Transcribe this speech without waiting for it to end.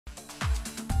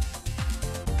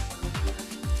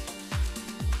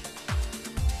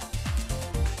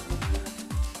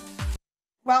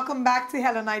Welcome back to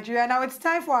Hello Nigeria. Now it's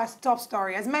time for our top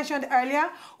story. As mentioned earlier,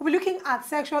 we'll be looking at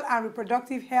sexual and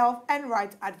reproductive health and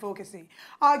rights advocacy.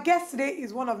 Our guest today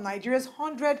is one of Nigeria's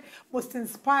 100 most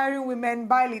inspiring women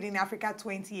by Leading Africa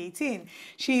 2018.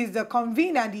 She is the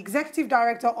convener and the executive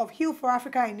director of Heal for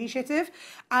Africa Initiative,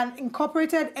 an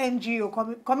incorporated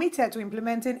NGO committed to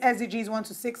implementing SDGs 1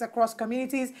 to 6 across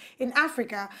communities in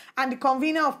Africa, and the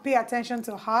convener of Pay Attention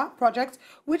to Her project,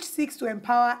 which seeks to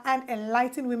empower and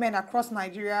enlighten women across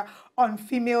Nigeria on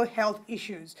female health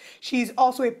issues. She is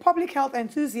also a public health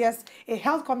enthusiast, a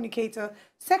health communicator,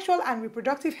 sexual and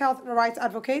reproductive health rights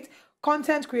advocate,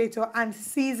 content creator, and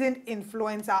seasoned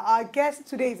influencer. Our guest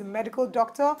today is a medical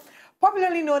doctor,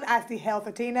 popularly known as the Health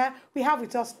Attainer. We have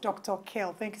with us Dr.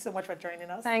 Kale. Thank you so much for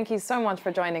joining us. Thank you so much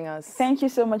for joining us. Thank you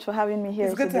so much for having me here.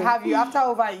 It's good to have you after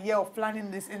over a year of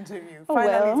planning this interview. Oh,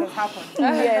 Finally, it has happened.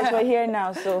 Yes, we're here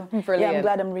now, so yeah, I'm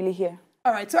glad I'm really here.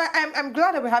 All right, so I'm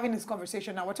glad that we're having this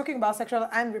conversation now. We're talking about sexual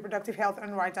and reproductive health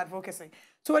and rights advocacy.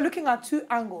 So we're looking at two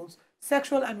angles,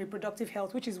 sexual and reproductive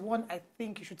health, which is one I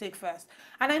think you should take first.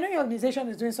 And I know your organization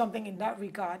is doing something in that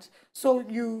regard. So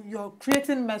you're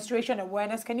creating menstruation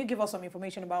awareness. Can you give us some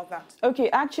information about that?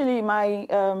 Okay, actually my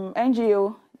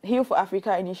NGO, Heal for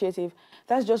Africa Initiative,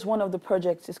 that's just one of the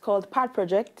projects. It's called PAD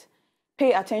Project,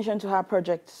 Pay Attention to Her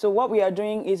project. So what we are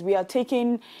doing is we are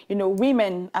taking,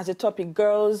 women as a topic,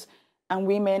 girls and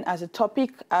women as a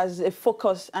topic, as a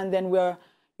focus, and then we're,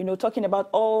 talking about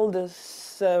all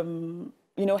this,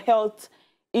 health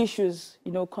issues,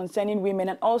 concerning women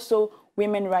and also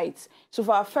women rights. So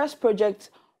for our first project,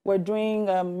 we're doing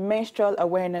menstrual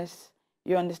awareness,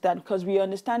 you understand, because we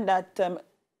understand that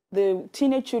the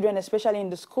teenage children, especially in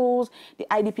the schools, the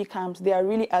IDP camps, they are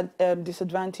really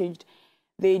disadvantaged.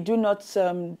 They do not,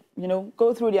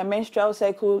 go through their menstrual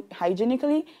cycle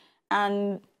hygienically,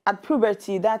 and at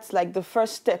puberty, that's like the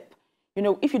first step.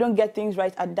 If you don't get things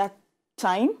right at that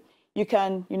time, you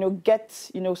can, get,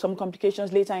 some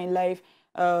complications later in life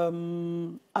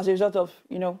as a result of,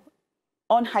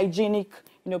 unhygienic,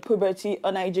 puberty,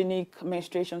 unhygienic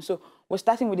menstruation. So we're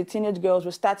starting with the teenage girls.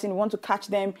 We want to catch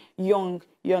them young,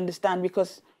 you understand,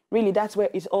 because really that's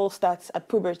where it all starts, at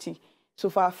puberty.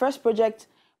 So for our first project,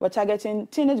 we're targeting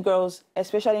teenage girls,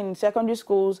 especially in secondary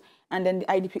schools, and then the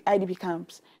IDP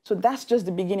camps. So that's just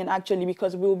the beginning, actually,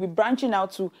 because we'll be branching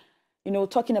out to,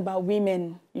 talking about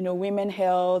women, women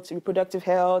health, reproductive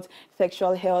health,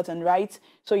 sexual health, and rights.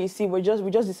 So you see, we just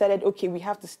decided, okay, we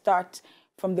have to start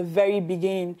from the very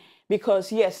beginning,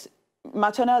 because yes,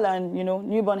 maternal and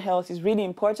newborn health is really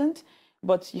important,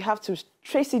 but you have to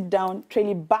trace it down, trail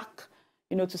it back,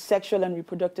 to sexual and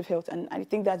reproductive health, and I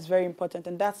think that's very important,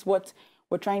 and that's what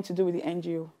we're trying to do with the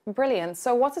NGO. Brilliant.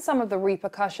 So what are some of the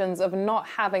repercussions of not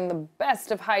having the best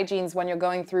of hygienes when you're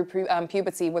going through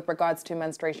puberty with regards to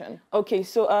menstruation? Okay,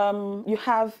 so you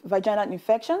have vaginal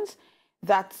infections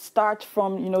that start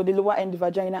from, the lower end of the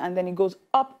vagina, and then it goes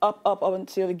up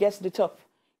until it gets to the top.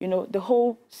 The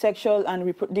whole sexual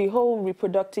and the whole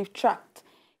reproductive tract,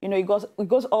 it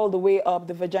goes all the way up,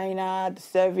 the vagina, the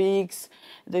cervix,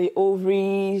 the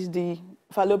ovaries, the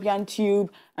fallopian tube,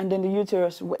 and then the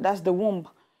uterus, that's the womb.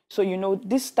 So,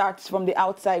 this starts from the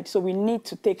outside. So we need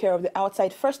to take care of the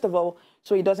outside, first of all,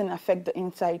 so it doesn't affect the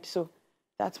inside. So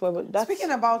that's where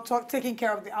Speaking about taking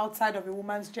care of the outside of a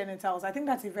woman's genitals, I think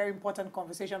that's a very important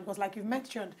conversation, because like you've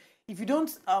mentioned, if we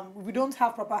don't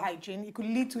have proper hygiene, it could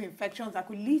lead to infections that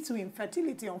could lead to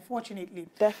infertility, unfortunately.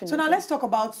 Definitely. So now let's talk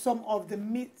about some of the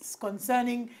myths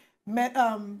concerning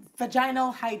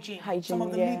vaginal hygiene. Some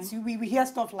of the myths, we hear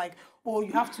stuff like, oh,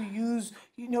 you have to use,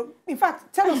 in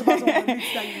fact, tell us about some of the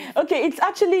myths that you... Okay,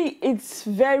 it's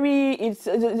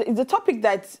a topic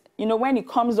that, when it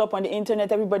comes up on the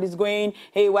internet, everybody's going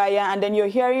haywire, and then you're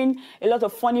hearing a lot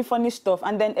of funny stuff,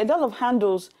 and then a lot of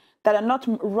handles that are not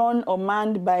run or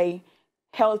manned by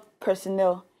health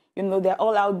personnel. They're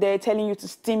all out there telling you to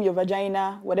steam your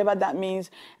vagina, whatever that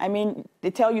means. I mean, they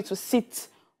tell you to sit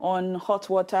on hot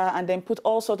water and then put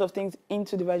all sorts of things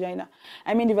into the vagina.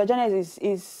 I mean, the vagina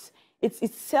is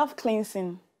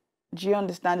self-cleansing. Do you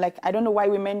understand? Like, I don't know why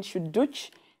women should douche.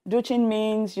 Douching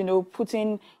means,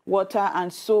 putting water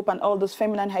and soap and all those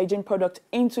feminine hygiene products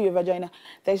into your vagina.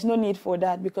 There's no need for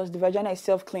that, because the vagina is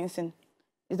self-cleansing.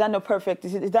 Is that not perfect?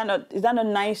 Is that not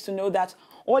nice to know that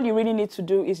all you really need to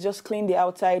do is just clean the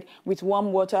outside with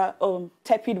warm water,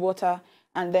 tepid water,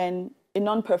 and then a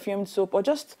non-perfumed soap, or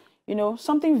just,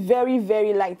 something very,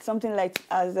 very light, something light,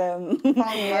 as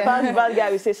bad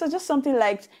guy would say. So just something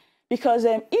light, because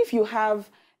if you have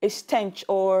a stench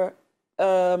or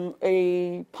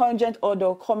a pungent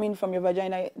odor coming from your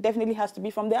vagina, it definitely has to be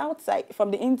from the outside,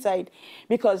 from the inside,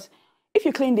 because if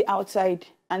you clean the outside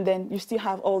and then you still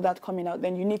have all that coming out,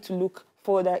 then you need to look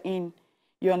further in.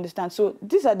 You understand? So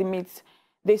these are the myths.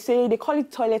 They call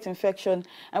it toilet infection.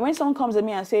 And when someone comes to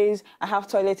me and says, I have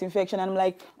toilet infection, I'm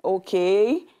like,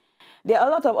 okay. There are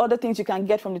a lot of other things you can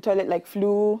get from the toilet, like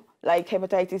flu, like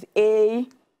hepatitis A,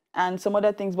 and some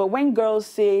other things. But when girls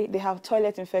say they have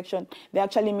toilet infection, they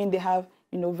actually mean they have,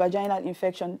 vaginal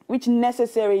infection, which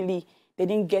necessarily they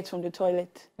didn't get from the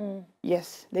toilet.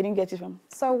 Yes, they didn't get it from.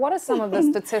 So what are some of the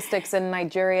statistics in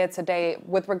Nigeria today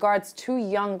with regards to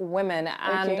young women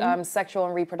and sexual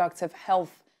and reproductive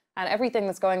health and everything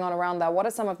that's going on around that? What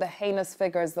are some of the heinous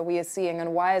figures that we are seeing,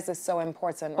 and why is this so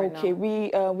important right now?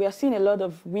 We are seeing a lot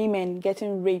of women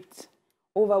getting raped.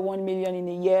 Over 1 million in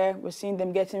a year, we're seeing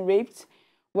them getting raped.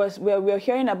 We're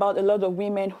hearing about a lot of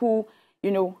women who,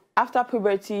 after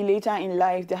puberty, later in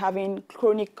life, they're having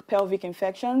chronic pelvic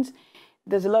infections.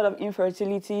 There's a lot of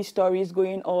infertility stories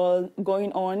going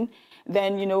on.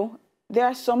 Then, there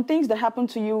are some things that happen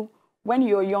to you when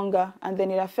you're younger, and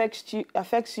then it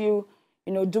affects you,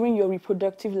 during your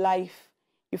reproductive life.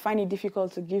 You find it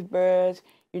difficult to give birth.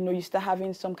 You start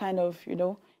having some kind of,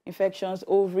 infections,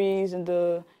 ovaries, and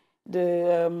the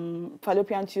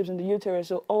fallopian tubes in the uterus.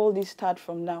 So all this start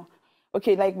from now.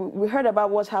 Okay, like we heard about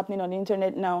what's happening on the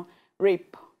internet now,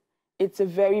 rape. It's a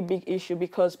very big issue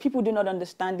because people do not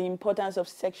understand the importance of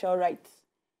sexual rights.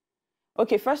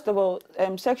 Okay, first of all,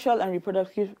 sexual and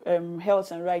reproductive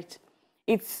health and rights.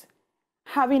 It's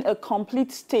having a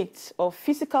complete state of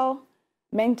physical,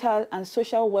 mental, and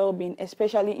social well-being,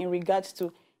 especially in regards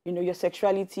to, your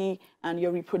sexuality and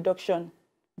your reproduction.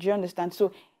 Do you understand?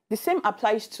 So the same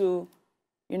applies to,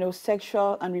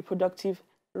 sexual and reproductive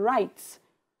rights.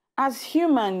 As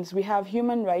humans, we have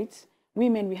human rights.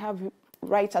 Women, we have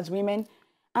rights as women.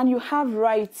 And you have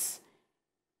rights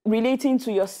relating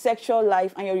to your sexual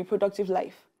life and your reproductive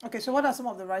life. Okay, so what are some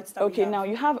of the rights that we have? Okay, now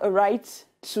you have a right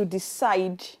to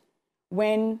decide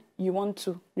when you want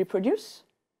to reproduce.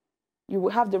 You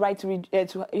have the right to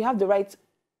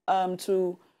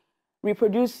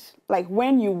reproduce like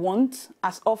when you want,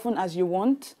 as often as you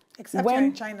want. Except you're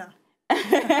in China.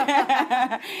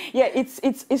 Yeah,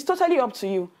 it's totally up to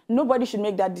you. Nobody should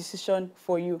make that decision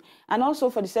for you. And also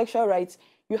for the sexual rights,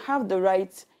 you have the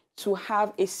right to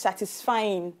have a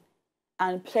satisfying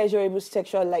and pleasurable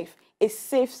sexual life, a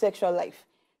safe sexual life.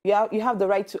 You have the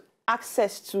right to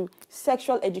access to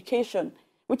sexual education,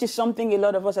 which is something a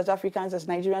lot of us as Africans, as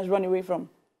Nigerians, run away from.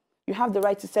 You have the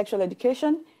right to sexual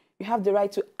education. You have the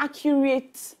right to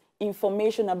accurate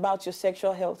information about your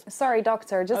sexual health. Sorry,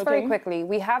 doctor, just very quickly.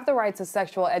 We have the right to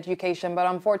sexual education, but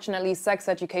unfortunately, sex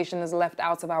education is left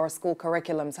out of our school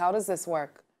curriculums. How does this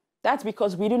work? That's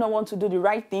because we do not want to do the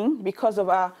right thing because of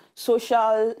our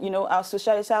social, our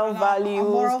societal values, our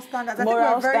moral standards. I think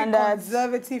we're very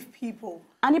conservative people.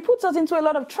 And it puts us into a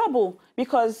lot of trouble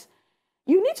because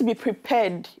you need to be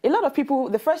prepared. A lot of people,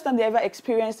 the first time they ever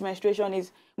experienced menstruation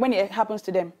is when it happens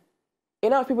to them. A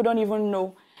lot of people don't even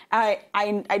know. I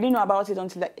didn't know about it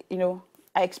until,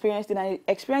 I experienced it. I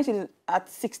experienced it at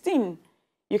 16,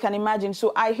 you can imagine.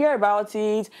 So I hear about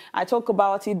it, I talk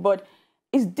about it, but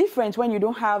it's different when you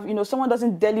don't have, someone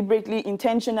doesn't deliberately,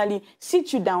 intentionally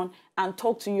sit you down and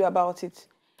talk to you about it.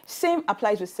 Same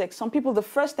applies with sex. Some people, the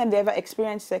first time they ever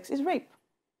experience sex is rape.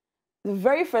 The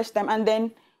very first time, and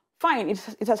then, fine,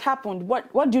 it has happened.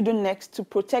 What do you do next to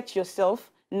protect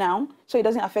yourself now so it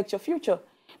doesn't affect your future?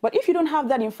 But if you don't have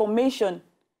that information,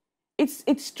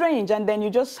 it's strange, and then you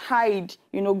just hide,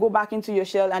 go back into your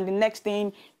shell, and the next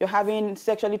thing you're having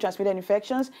sexually transmitted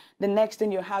infections, the next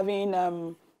thing you're having,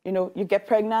 you get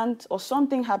pregnant or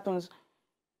something happens,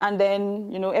 and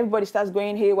then, everybody starts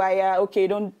going haywire. Okay,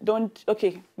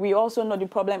 okay. We also know the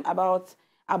problem about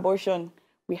abortion.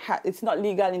 It's not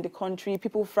legal in the country.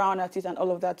 People frown at it and all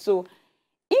of that. So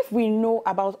if we know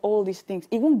about all these things,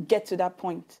 it won't get to that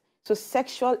point. So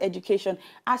sexual education,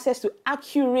 access to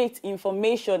accurate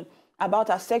information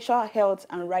about our sexual health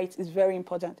and rights is very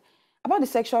important. About the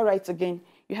sexual rights again,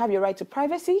 you have your right to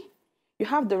privacy. You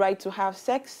have the right to have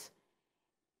sex,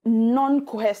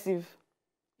 non-coercive.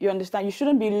 You understand? You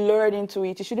shouldn't be lured into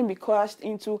it. You shouldn't be coerced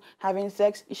into having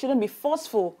sex. It shouldn't be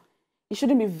forceful. It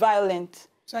shouldn't be violent.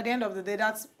 So at the end of the day,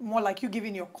 that's more like you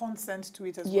giving your consent to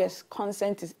it as well. Yes,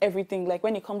 consent is everything. Like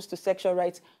when it comes to sexual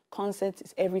rights, consent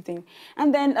is everything.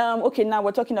 And then, okay, now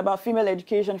we're talking about female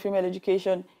education,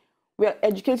 We are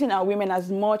educating our women as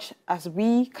much as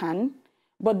we can,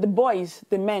 but the boys,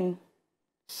 the men,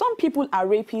 some people are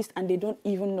rapists and they don't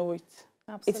even know it.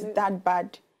 Absolutely. It's that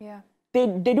bad. Yeah.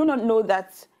 They do not know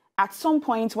that at some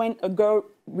point when a girl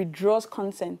withdraws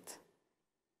consent,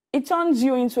 it turns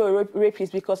you into a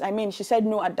rapist because, I mean, she said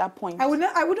no at that point. I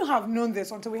wouldn't have known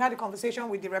this until we had a conversation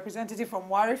with the representative from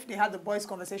WARIF. They had the Boys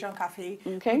Conversation Cafe,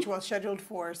 which was scheduled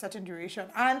for a certain duration.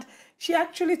 And she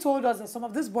actually told us that some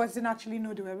of these boys didn't actually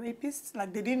know they were rapists.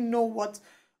 Like, they didn't know what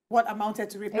amounted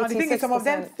to rape. Now, the thing is, some of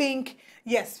them think,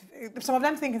 yes, some of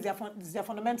them think it's their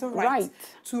fundamental right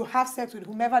to have sex with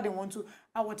whomever they want to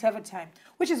at whatever time,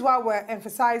 which is why we're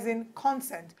emphasizing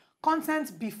consent.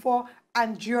 Consent before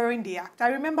and during the act. I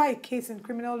remember a case in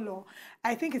criminal law,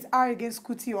 I think it's R against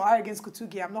Kuti or R against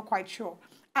Kutugi, I'm not quite sure.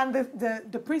 And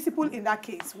the principle in that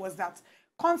case was that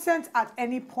consent at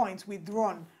any point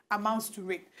withdrawn amounts to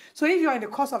rape. So if you're in the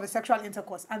course of a sexual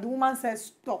intercourse and the woman says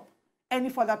stop, any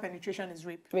further penetration is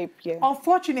rape. Rape, yeah.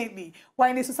 Unfortunately, we're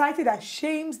in a society that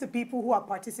shames the people who are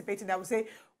participating, that will say,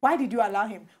 why did you allow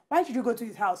him? Why did you go to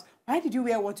his house? Why did you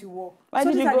wear what you wore? Why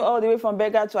did you go all the way from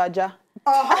Berger to Aja?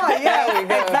 Yeah,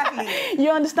 exactly.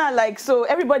 You understand? Like, so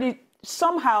everybody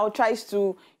somehow tries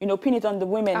to, you know, pin it on the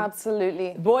women.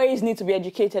 Absolutely. Boys need to be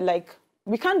educated. Like,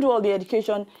 we can't do all the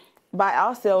education by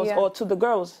ourselves or to the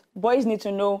girls. Boys need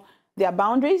to know their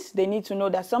boundaries. They need to know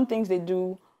that some things they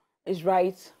do is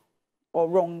right or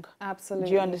wrong. Absolutely.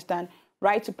 Do you understand?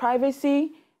 Right to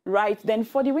privacy, right. Then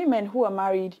for the women who are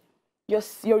married,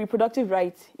 your reproductive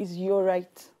right is your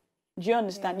right. Do you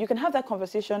understand? You can have that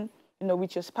conversation, you know,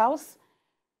 with your spouse,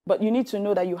 but you need to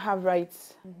know that you have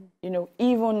rights, you know,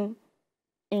 even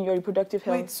in your reproductive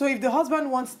health. Wait, so if the husband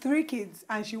wants 3 kids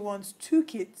and she wants 2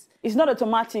 kids? It's not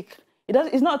automatic.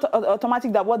 It's not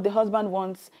automatic that what the husband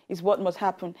wants is what must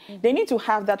happen. They need to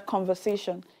have that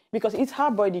conversation because it's her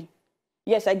body.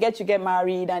 Yes, I get you get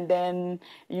married and then,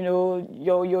 you know,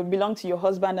 you belong to your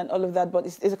husband and all of that, but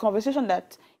it's a conversation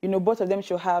that, you know, both of them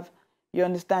should have, you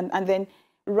understand? And then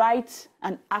rights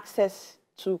and access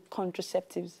to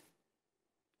contraceptives,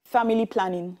 family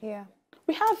planning. Yeah.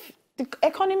 We have, the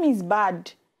economy is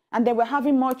bad, and then we're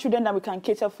having more children than we can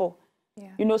cater for. Yeah.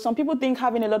 You know, some people think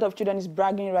having a lot of children is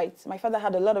bragging rights. My father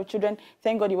had a lot of children.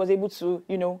 Thank God he was able to,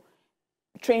 you know,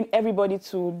 train everybody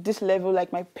to this level.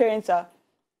 Like, my parents are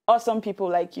awesome people,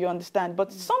 like, you understand.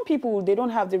 But some people, they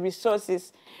don't have the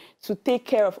resources to take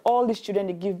care of all these children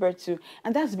they give birth to.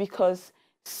 And that's because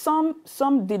some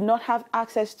did not have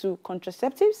access to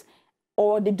contraceptives,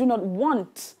 or they do not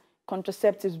want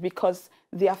contraceptives because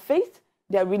their faith,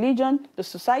 their religion, the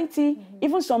society,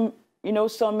 even some, you know,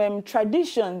 some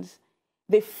traditions,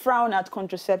 they frown at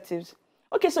contraceptives.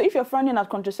 Okay, so if you're frowning at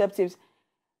contraceptives,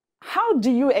 how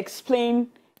do you explain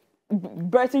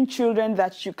birthing children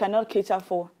that you cannot cater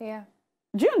for? Yeah.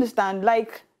 Do you understand?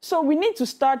 Like, so we need to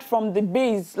start from the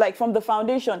base, like from the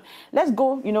foundation. Let's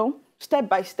go, you know, step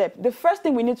by step. The first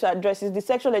thing we need to address is the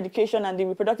sexual education and the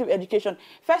reproductive education.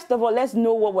 First of all, let's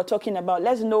know what we're talking about.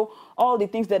 Let's know all the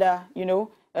things that are, you know,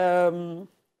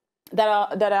 that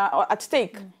are at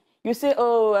stake. You say,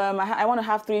 oh, I want to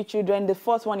have 3 children. The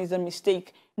first one is a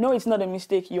mistake. No, it's not a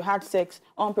mistake. You had sex,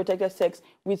 unprotected sex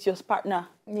with your partner.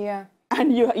 Yeah.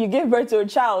 And you gave birth to a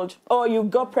child, or you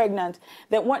got pregnant.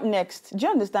 Then what next? Do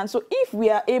you understand? So if we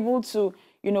are able to,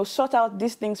 you know, sort out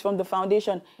these things from the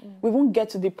foundation, we won't get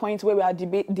to the point where we are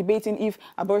debating if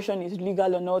abortion is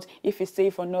legal or not, if it's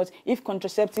safe or not, if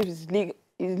contraceptive is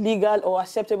legal or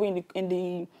acceptable in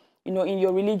the you know, in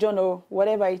your religion or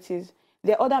whatever it is.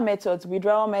 There are other methods,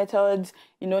 withdrawal methods,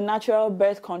 you know, natural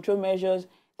birth control measures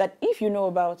that if you know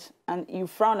about and you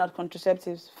frown at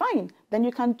contraceptives, fine, then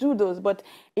you can do those. But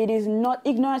it is not,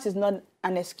 ignorance is not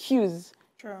an excuse,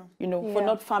 you know, for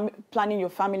not planning your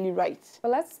family rights. But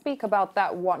let's speak about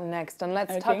that what next, and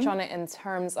let's touch on it in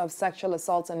terms of sexual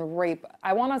assault and rape.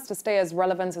 I want us to stay as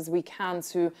relevant as we can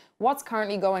to what's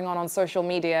currently going on social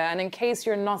media. And in case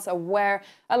you're not aware,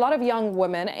 a lot of young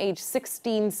women aged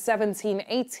 16, 17,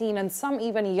 18, and some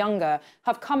even younger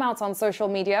have come out on social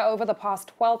media over the past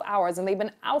 12 hours, and they've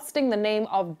been ousting the name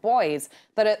of boys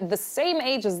that are the same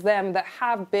age as them that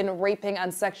have been raping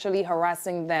and sexually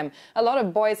harassing them. A lot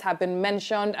of boys have been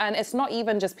mentioned, and it's not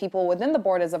even just people within the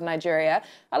borders of Nigeria.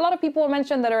 A lot of people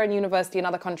mentioned that are in university in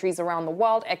other countries around the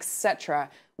world, etc.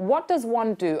 What does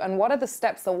one do, and what are the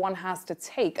steps that one has to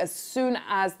take as soon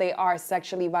as they are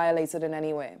sexually violated in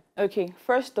any way? Okay,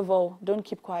 first of all, don't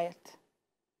keep quiet.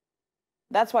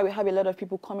 That's why we have a lot of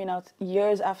people coming out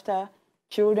years after,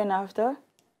 children after.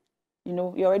 You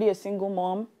know, you're already a single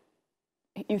mom.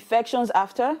 Infections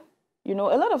after, you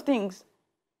know, a lot of things.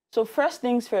 So first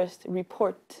things first,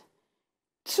 report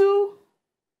to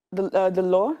the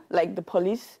law, like the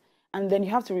police, and then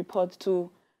you have to report to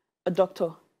a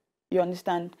doctor. You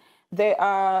understand? There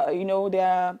are, you know, there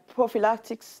are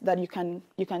prophylactics that you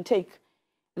can take.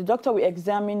 The doctor will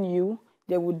examine you.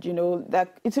 They would, you know,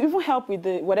 that it will even help with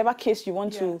the whatever case you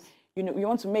want to, you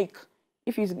want to make.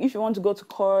 If you want to go to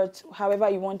court, however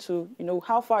you want to,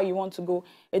 how far you want to go,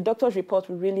 a doctor's report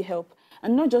will really help.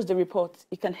 And not just the report,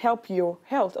 it can help your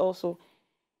health also.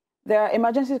 There are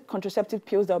emergency contraceptive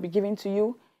pills that will be given to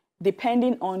you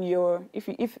depending on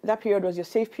if that period was your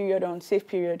safe period or unsafe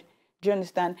period. Do you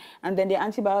understand? And then the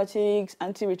antibiotics,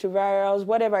 antiretrovirals,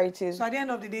 whatever it is. So at the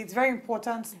end of the day, it's very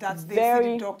important that they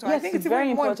see the doctor. Yes, I think it's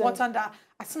even more important that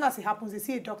as soon as it happens, they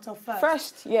see a doctor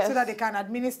first. Yes. So that they can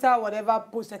administer whatever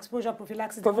post-exposure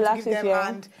prophylaxis they want to give them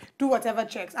and do whatever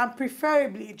checks. And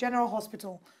preferably a general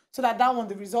hospital, so that one,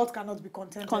 the result cannot be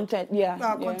contended.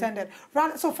 Contended.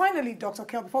 So finally, Dr.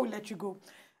 Kel, before we let you go,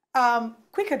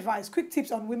 quick advice, quick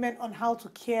tips on women on how to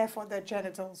care for their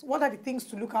genitals. What are the things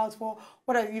to look out for?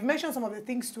 You've mentioned some of the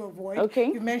things to avoid. Okay.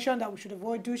 You've mentioned that we should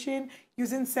avoid douching,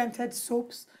 using scented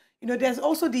soaps. There's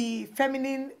also the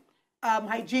feminine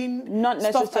hygiene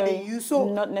stuff that they use. So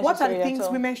what are the things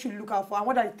women should look out for, and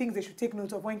what are the things they should take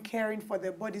note of when caring for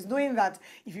their bodies, knowing that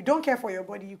if you don't care for your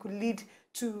body, you could lead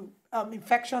to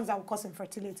infections that will cause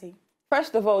infertility?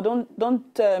 First of all,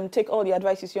 don't take all the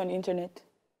advice you see on the internet.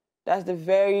 That's the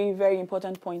very, very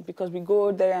important point, because we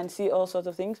go there and see all sorts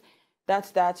of things. That's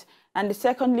that. And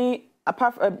secondly,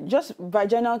 apart from just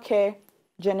vaginal care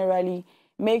generally,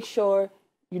 make sure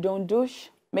you don't douche.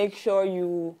 Make sure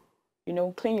you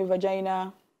clean your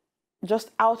vagina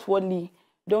just outwardly.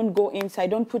 Don't go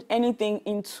inside. Don't put anything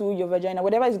into your vagina.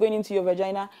 Whatever is going into your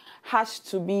vagina has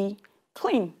to be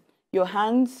clean. Your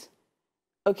hands,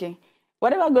 okay.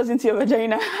 Whatever goes into your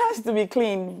vagina has to be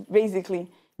clean, basically.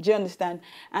 Do you understand?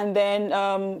 And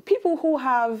then people who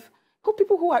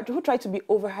try to be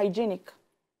over hygienic,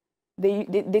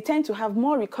 they tend to have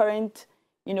more recurrent,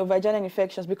 vaginal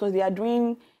infections, because they are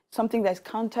doing something that's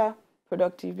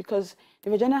counterproductive, because the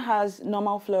vagina has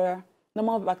normal flora,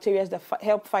 normal bacteria that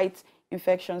help fight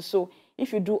infections. So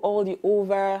if you do all the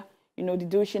the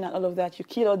douching and all of that, you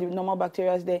kill all the normal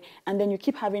bacteria there, and then you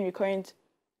keep having recurrent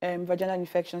vaginal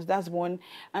infections. That's one.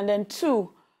 And then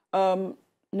two,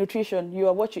 nutrition. You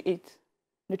are what you eat.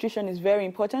 Nutrition is very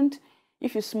important.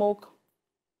 If you smoke,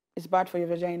 it's bad for your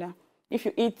vagina. If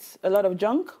you eat a lot of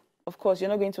junk, of course, you're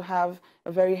not going to have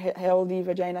a very healthy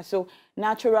vagina. So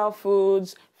natural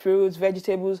foods, fruits,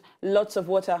 vegetables, lots of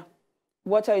water.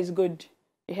 Water is good.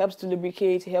 It helps to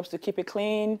lubricate, it helps to keep it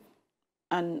clean,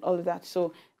 and all of that.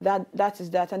 So that is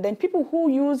that. And then people who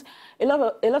use a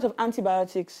lot of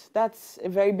antibiotics, that's a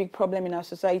very big problem in our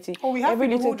society. Oh, we have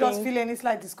people who just feel any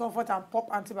slight discomfort and pop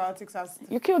antibiotics as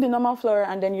you kill the normal flora,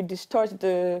 and then you distort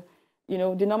the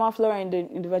the normal flora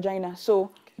in the vagina.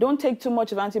 So don't take too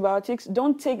much of antibiotics.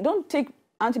 Don't take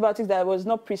antibiotics that was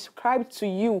not prescribed to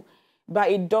you by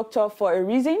a doctor for a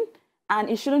reason, and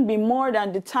it shouldn't be more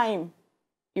than the time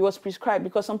it was prescribed.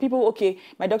 Because some people, okay,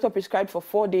 my doctor prescribed for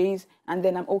 4 days and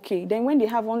then I'm okay. Then when they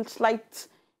have one slight,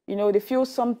 they feel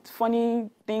some funny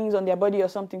things on their body or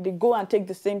something, they go and take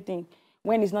the same thing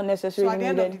when it's not necessary. So at the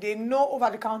end of the day, no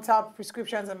over-the-counter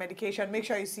prescriptions and medication. Make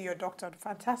sure you see your doctor.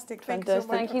 Fantastic. Thank you so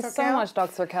much, Thank you so much,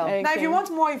 Dr. Kel. Now, if you want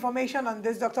more information on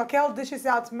this, Dr. Kel dishes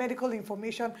out medical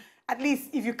information. At least,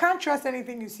 if you can't trust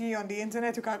anything you see on the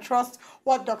internet, you can trust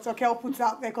what Dr. Kel puts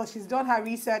out there, because she's done her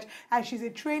research and she's a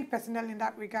trained personnel in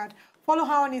that regard. Follow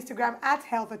her on Instagram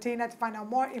 @HealthAttainer to find out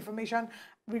more information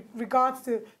with regards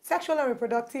to sexual and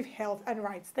reproductive health and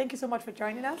rights. Thank you so much for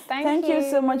joining us. Thank you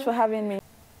so much for having me.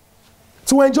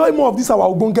 To enjoy more of these our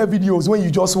Ogbonge videos when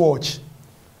you just watch,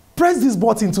 press this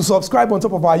button to subscribe on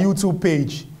top of our YouTube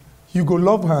page. You go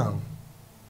love her.